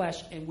made flesh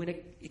and when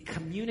it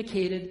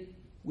communicated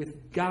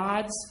with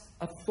God's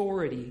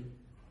authority,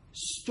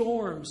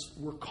 storms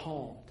were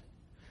calmed.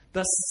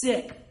 The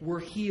sick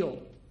were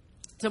healed.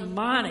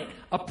 Demonic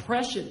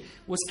oppression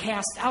was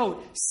cast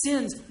out.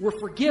 Sins were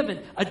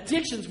forgiven.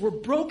 Addictions were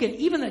broken.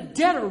 Even the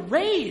dead are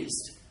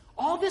raised.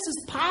 All this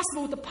is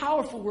possible with the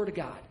powerful Word of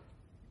God.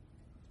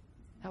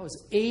 That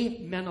was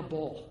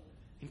amenable.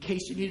 In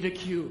case you needed a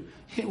cue,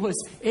 it was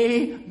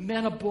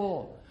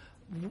amenable.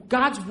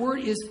 God's Word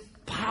is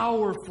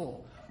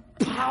powerful.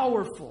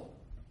 Powerful.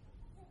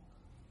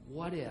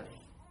 What if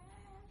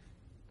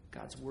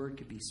God's Word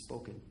could be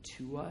spoken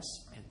to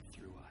us and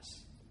through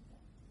us?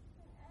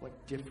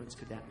 What difference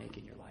could that make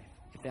in your life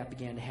if that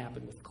began to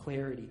happen with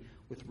clarity,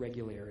 with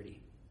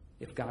regularity?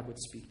 If God would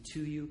speak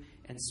to you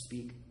and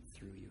speak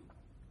through you.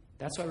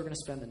 That's why we're going to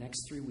spend the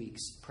next 3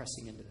 weeks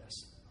pressing into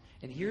this.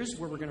 And here's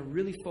where we're going to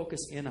really focus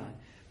in on.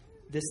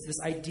 This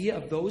idea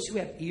of those who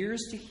have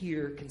ears to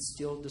hear can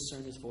still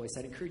discern His voice.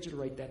 I'd encourage you to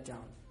write that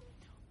down.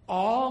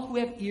 All who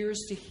have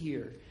ears to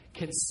hear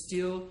can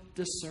still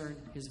discern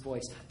His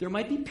voice. There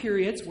might be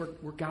periods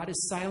where God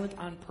is silent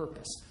on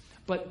purpose.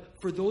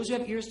 But for those who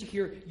have ears to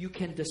hear, you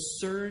can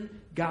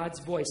discern God's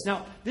voice.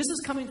 Now, this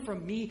is coming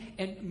from me,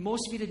 and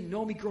most of you didn't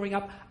know me growing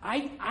up.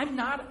 I'm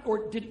not,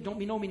 or don't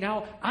know me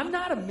now, I'm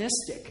not a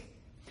mystic.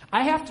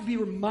 I have to be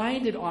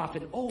reminded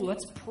often,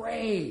 let's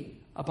pray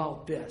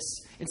about this.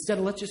 Instead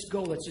of let's just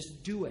go, let's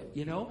just do it,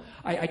 you know.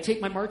 I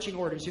take my marching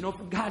orders,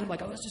 from God. I'm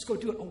like, let's just go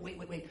do it. Oh,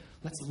 wait.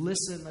 Let's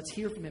listen. Let's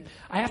hear from Him.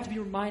 I have to be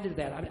reminded of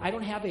that. I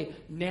don't have a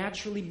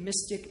naturally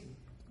mystic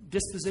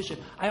disposition.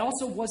 I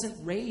also wasn't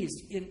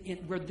raised in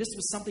where this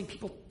was something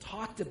people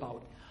talked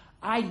about.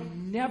 I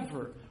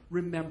never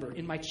remember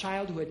in my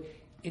childhood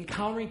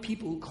encountering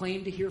people who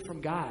claimed to hear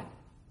from God.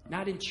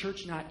 Not in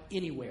church, not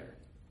anywhere.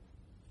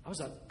 I was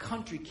a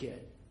country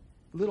kid.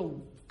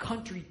 Little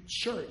country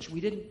church. We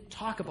didn't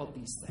talk about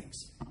these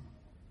things.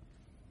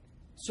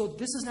 So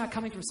this is not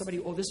coming from somebody,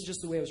 this is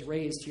just the way I was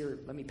raised here.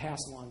 Let me pass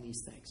along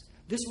these things.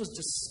 This was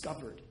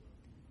discovered.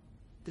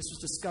 This was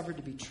discovered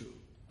to be true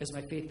as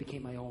my faith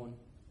became my own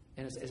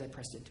and as I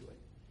pressed into it.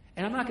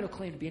 And I'm not going to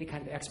claim to be any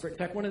kind of expert. In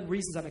fact, one of the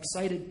reasons I'm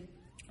excited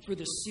for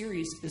this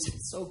series is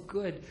it's so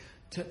good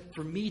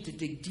for me to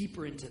dig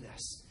deeper into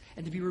this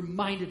and to be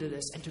reminded of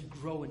this and to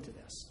grow into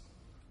this.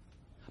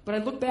 But I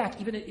look back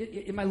even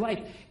in my life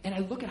and I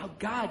look at how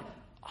God,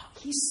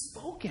 He's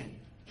spoken.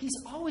 He's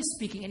always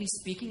speaking, and He's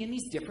speaking in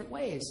these different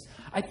ways.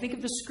 I think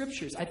of the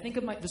Scriptures. I think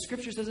of the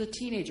Scriptures as a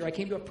teenager. I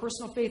came to a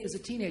personal faith as a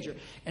teenager.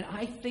 And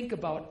I think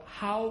about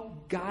how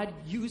God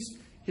used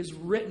His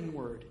written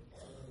word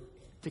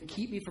to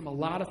keep me from a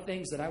lot of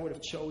things that I would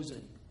have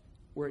chosen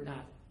were it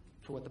not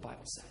for what the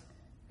Bible said.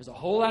 There's a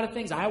whole lot of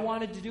things I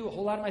wanted to do, a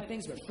whole lot of my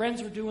things my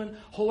friends were doing,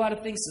 a whole lot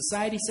of things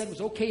society said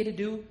was okay to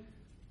do.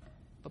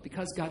 But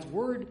because God's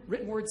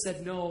written word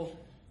said no,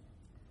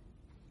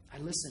 I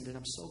listened, and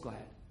I'm so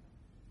glad.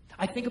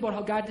 I think about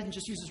how God didn't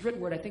just use His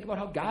written word. I think about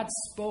how God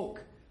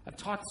spoke. I've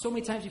talked so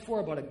many times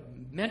before about a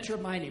mentor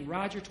of mine named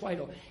Roger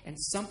Twido and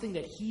something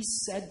that he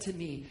said to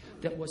me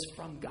that was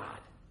from God.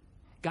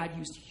 God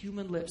used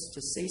human lips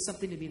to say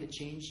something to me that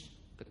changed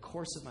the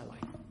course of my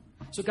life.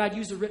 So God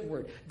used the written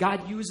word.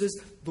 God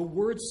uses the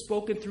words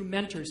spoken through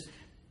mentors.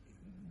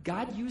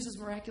 God uses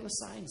miraculous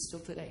signs still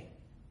today.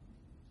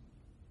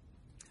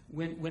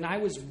 When I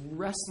was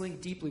wrestling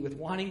deeply with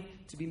wanting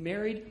to be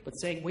married, but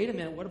saying, wait a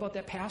minute, what about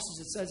that passage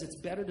that says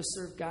it's better to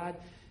serve God,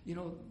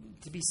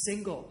 to be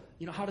single?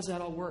 How does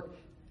that all work?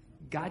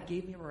 God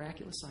gave me a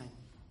miraculous sign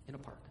in a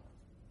park.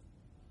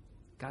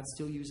 God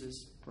still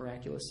uses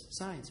miraculous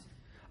signs.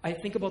 I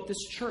think about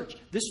this church.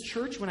 This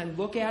church, when I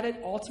look at it,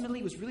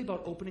 ultimately was really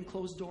about opening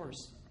closed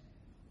doors.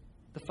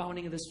 The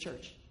founding of this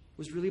church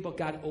was really about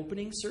God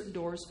opening certain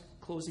doors,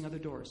 closing other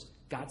doors.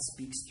 God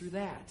speaks through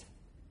that.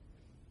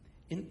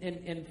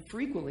 And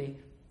frequently,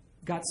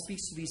 God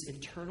speaks to these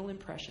internal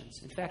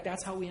impressions. In fact,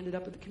 that's how we ended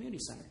up at the community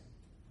center.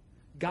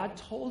 God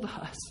told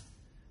us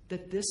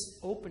that this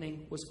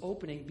opening was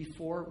opening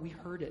before we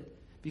heard it,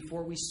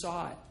 before we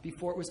saw it,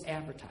 before it was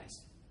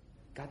advertised.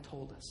 God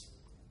told us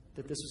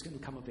that this was going to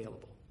become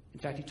available. In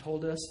fact, He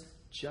told us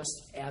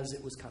just as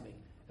it was coming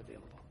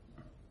available.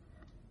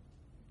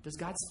 Does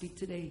God speak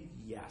today?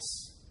 Yes,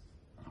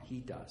 He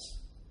does.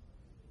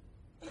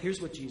 Here's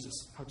how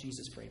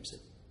Jesus frames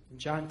it. In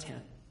John 10,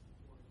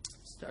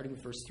 starting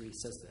with verse 3, it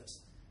says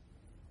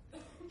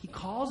this. He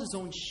calls His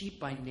own sheep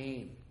by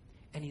name,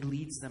 and He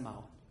leads them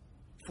out.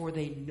 For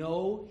they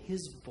know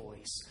His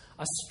voice.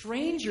 A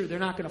stranger they're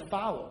not going to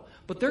follow,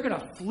 but they're going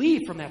to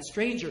flee from that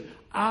stranger.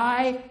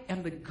 I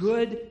am the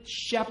good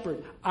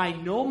shepherd. I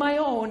know my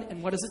own,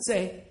 and what does it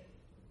say?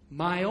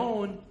 My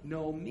own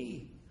know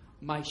me.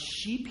 My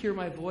sheep hear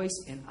my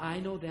voice, and I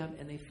know them,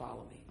 and they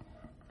follow me.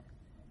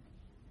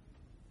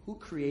 Who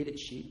created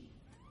sheep?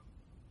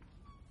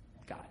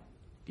 God.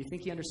 Do you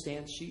think He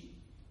understands sheep?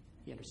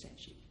 He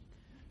understands sheep.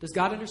 Does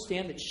God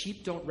understand that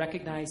sheep don't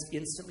recognize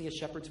instantly a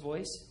shepherd's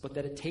voice, but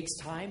that it takes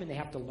time and they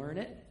have to learn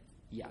it?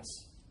 Yes.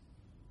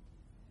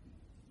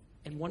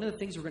 And one of the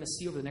things we're going to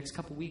see over the next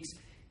couple weeks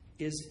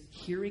is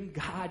hearing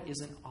God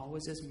isn't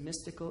always as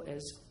mystical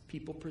as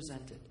people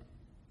present it.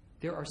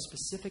 There are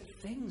specific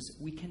things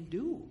we can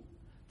do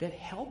that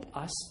help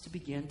us to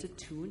begin to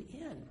tune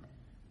in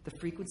the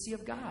frequency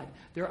of God.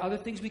 There are other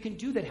things we can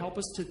do that help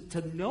us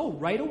to know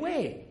right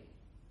away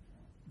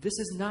this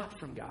is not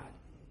from God.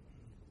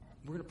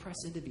 We're going to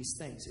press into these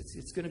things.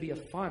 It's going to be I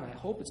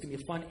hope it's going to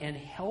be a fun and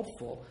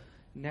helpful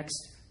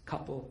next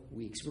couple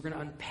weeks. We're going to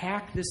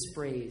unpack this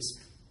phrase,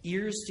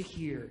 ears to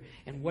hear,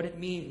 and what it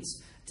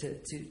means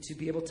to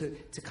be able to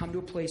come to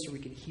a place where we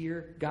can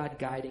hear God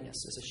guiding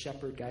us as a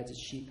shepherd guides his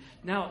sheep.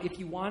 Now, if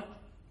you want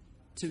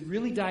to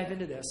really dive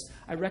into this,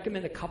 I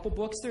recommend a couple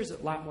books. There's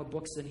a lot more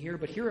books than here,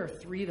 but here are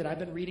 3 that I've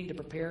been reading to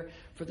prepare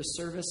for the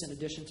service in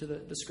addition to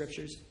the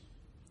scriptures.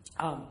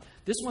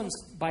 This one's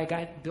by a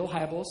guy, Bill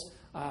Hybels.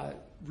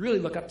 Really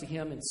look up to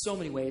him in so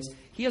many ways.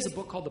 He has a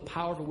book called The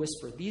Power of a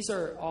Whisper. These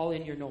are all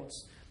in your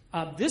notes.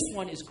 This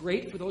one is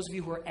great for those of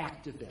you who are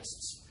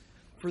activists.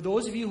 For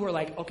those of you who are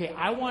like, okay,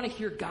 I want to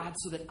hear God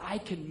so that I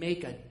can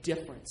make a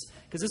difference.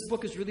 Because this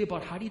book is really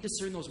about how do you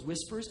discern those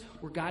whispers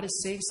where God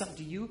is saying something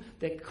to you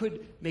that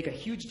could make a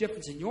huge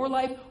difference in your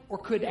life or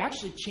could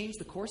actually change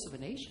the course of a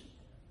nation.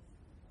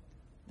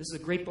 This is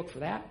a great book for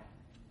that.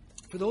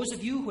 For those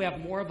of you who have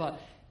more of a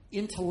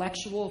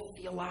intellectual,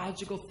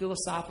 theological,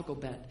 philosophical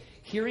bent,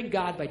 Hearing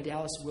God by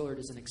Dallas Willard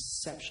is an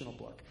exceptional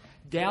book.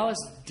 Dallas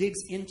digs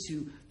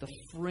into the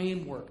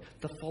framework,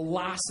 the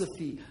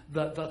philosophy,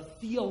 the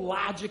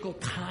theological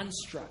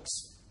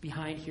constructs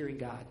behind hearing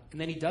God.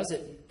 And then he does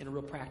it in a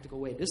real practical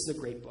way. This is a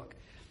great book.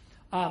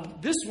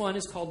 This one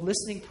is called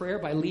Listening Prayer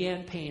by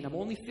Leanne Payne. I'm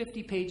only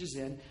 50 pages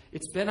in.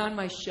 It's been on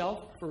my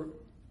shelf for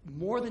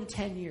more than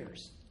 10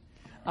 years.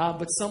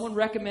 but someone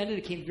recommended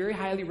it. Came very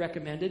highly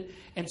recommended.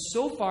 And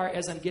so far,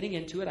 as I'm getting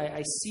into it,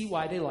 I see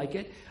why they like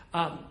it.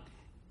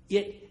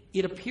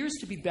 It appears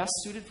to be best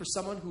suited for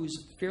someone who's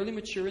fairly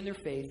mature in their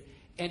faith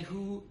and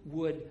who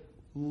would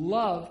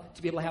love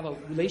to be able to have a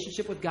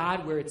relationship with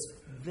God where it's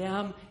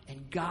them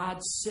and God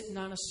sitting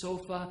on a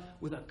sofa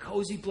with a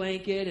cozy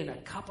blanket and a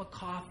cup of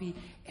coffee,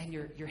 and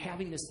you're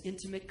having this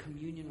intimate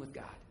communion with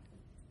God.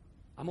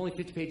 I'm only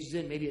 50 pages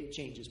in. Maybe it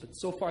changes. But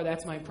so far,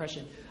 that's my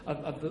impression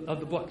of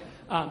the book.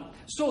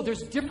 So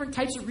there's different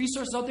types of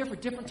resources out there for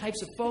different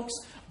types of folks.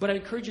 But I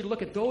encourage you to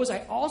look at those.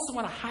 I also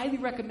want to highly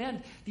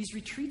recommend these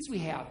retreats we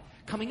have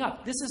coming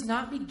up. This is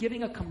not me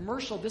giving a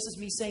commercial. This is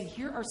me saying,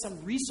 here are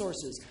some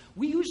resources.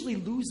 We usually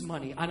lose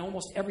money on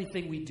almost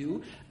everything we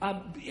do.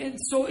 And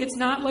so it's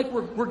not like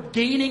we're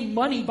gaining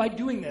money by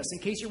doing this, in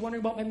case you're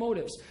wondering about my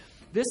motives.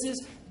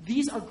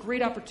 These are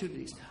great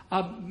opportunities.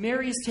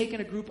 Mary has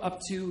taken a group up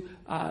to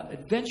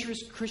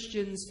Adventurous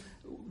Christians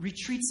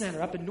Retreat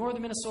Center up in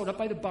northern Minnesota, up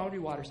by the Boundary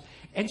Waters.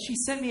 And she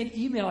sent me an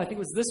email, I think it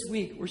was this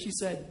week, where she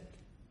said,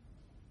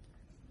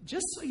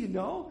 just so you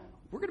know,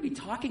 we're going to be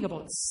talking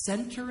about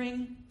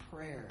centering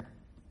prayer.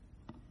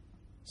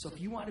 So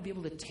if you want to be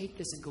able to take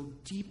this and go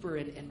deeper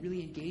and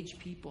really engage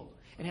people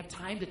and have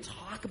time to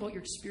talk about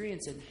your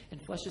experience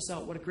and flesh this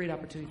out, what a great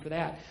opportunity for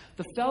that.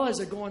 The fellas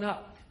are going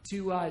up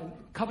to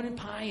Covenant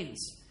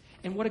Pines.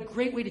 And what a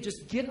great way to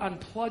just get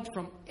unplugged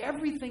from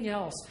everything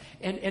else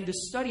and to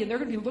study. And they're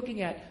going to be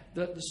looking at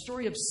the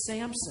story of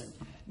Samson.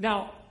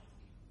 Now,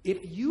 if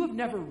you have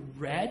never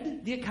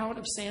read the account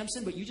of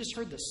Samson, but you just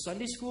heard the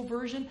Sunday school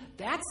version,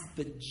 that's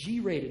the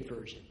G-rated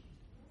version.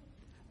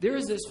 There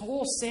is this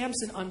whole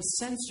Samson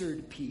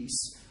Uncensored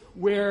piece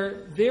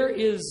where there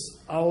is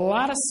a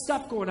lot of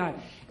stuff going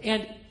on.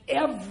 And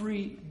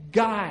every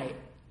guy,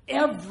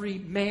 every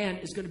man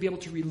is going to be able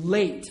to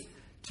relate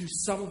to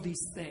some of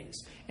these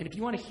things. And if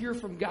you want to hear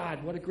from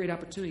God, what a great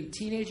opportunity.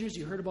 Teenagers,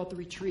 you heard about the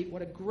retreat.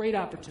 What a great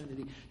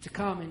opportunity to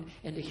come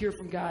and to hear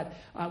from God.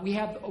 We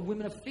have a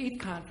Women of Faith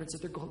conference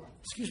that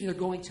they're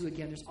going to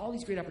again. There's all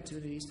these great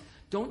opportunities.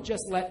 Don't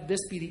just let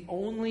this be the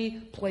only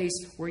place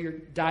where you're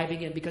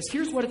diving in, because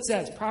here's what it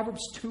says,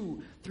 Proverbs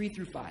 2, 3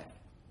 through 5.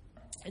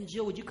 And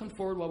Jill, would you come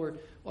forward while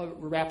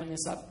we're wrapping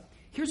this up?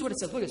 Here's what it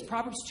says. Look, it's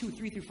Proverbs 2,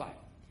 3 through 5.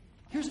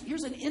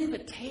 Here's an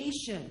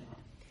invitation.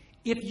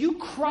 If you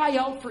cry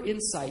out for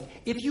insight,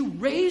 if you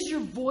raise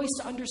your voice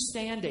to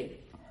understanding,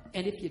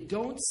 and if you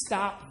don't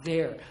stop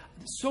there.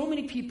 So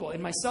many people,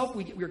 and myself,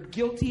 we're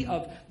guilty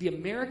of the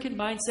American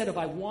mindset of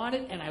I want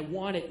it, and I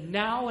want it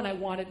now, and I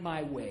want it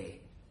my way.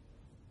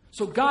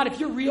 So God,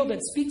 if you're real, then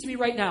speak to me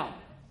right now.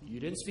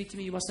 You didn't speak to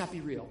me, you must not be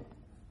real.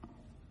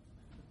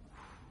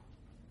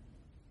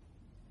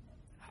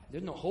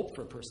 There's no hope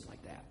for a person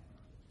like that.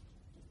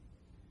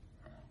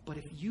 But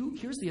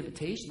here's the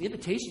invitation. The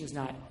invitation is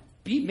not,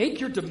 make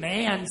your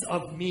demands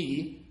of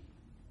me.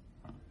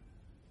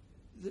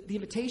 The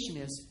invitation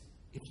is,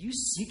 if you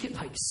seek it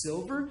like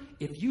silver,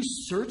 if you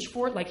search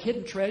for it like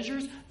hidden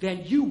treasures,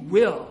 then you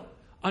will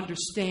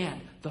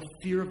understand the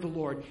fear of the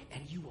Lord,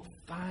 and you will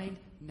find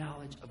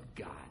knowledge of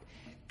God.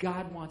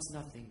 God wants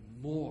nothing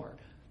more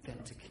than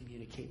to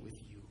communicate with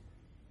you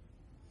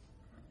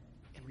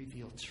and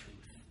reveal truth.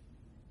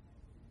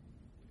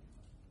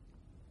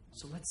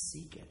 So let's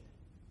seek it.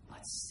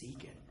 Let's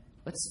seek it.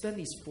 Let's spend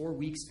these 4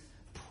 weeks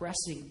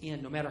pressing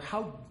in, no matter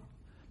how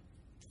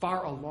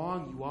far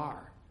along you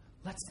are.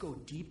 Let's go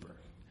deeper.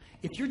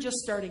 If you're just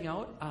starting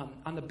out,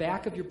 on the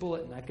back of your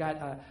bulletin, I've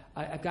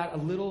got a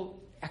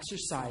little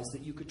exercise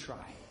that you could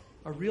try,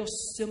 a real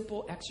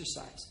simple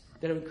exercise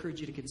that I would encourage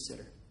you to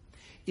consider.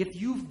 If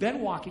you've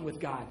been walking with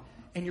God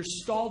and you're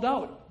stalled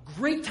out,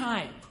 great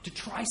time to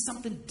try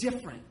something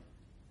different.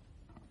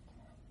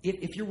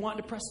 If you're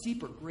wanting to press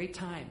deeper, great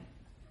time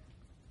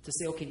to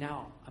say, okay,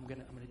 now I'm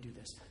gonna do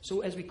this.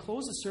 So as we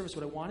close the service,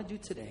 what I want to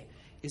do today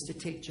is to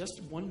take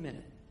just 1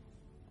 minute,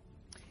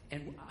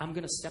 and I'm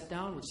going to step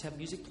down. We'll just have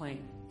music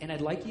playing, and I'd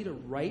like you to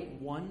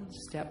write one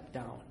step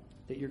down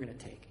that you're going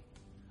to take,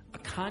 a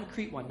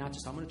concrete one, not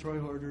just I'm going to try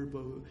harder.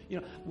 Blah, blah.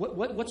 You know,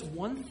 what's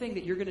one thing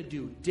that you're going to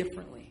do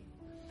differently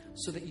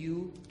so that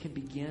you can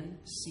begin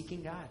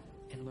seeking God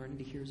and learning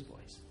to hear His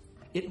voice?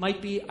 It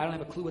might be, I don't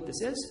have a clue what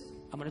this is.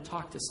 I'm going to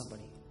talk to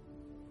somebody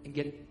and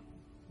get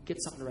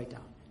something to write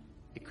down.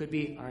 It could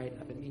be, all right,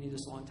 I've been meaning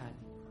this a long time.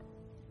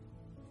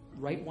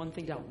 Write one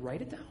thing down.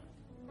 Write it down.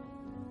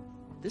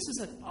 This is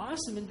an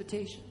awesome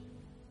invitation.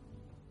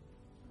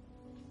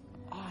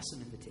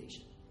 Awesome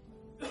invitation.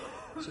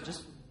 So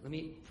just let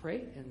me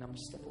pray, and I'm going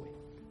to step away.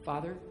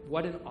 Father,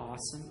 what an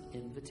awesome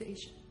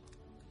invitation.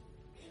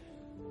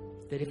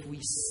 That if we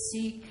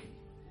seek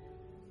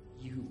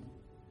you,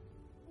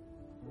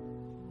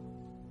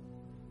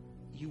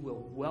 you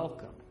will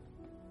welcome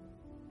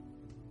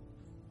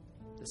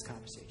this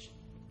conversation.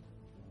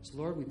 So,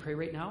 Lord, we pray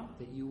right now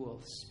that you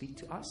will speak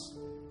to us.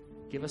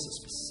 Give us a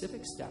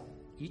specific step,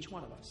 each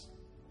one of us,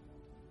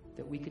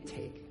 that we could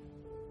take.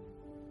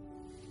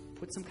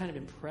 Put some kind of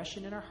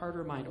impression in our heart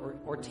or mind,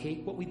 or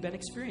take what we've been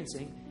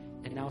experiencing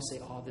and now say,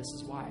 oh, this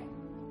is why.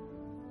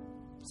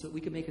 So that we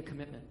can make a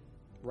commitment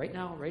right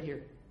now, right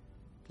here,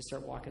 to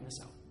start walking this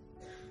out,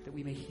 that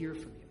we may hear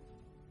from you.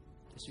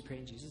 This we pray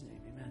in Jesus'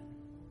 name. Amen.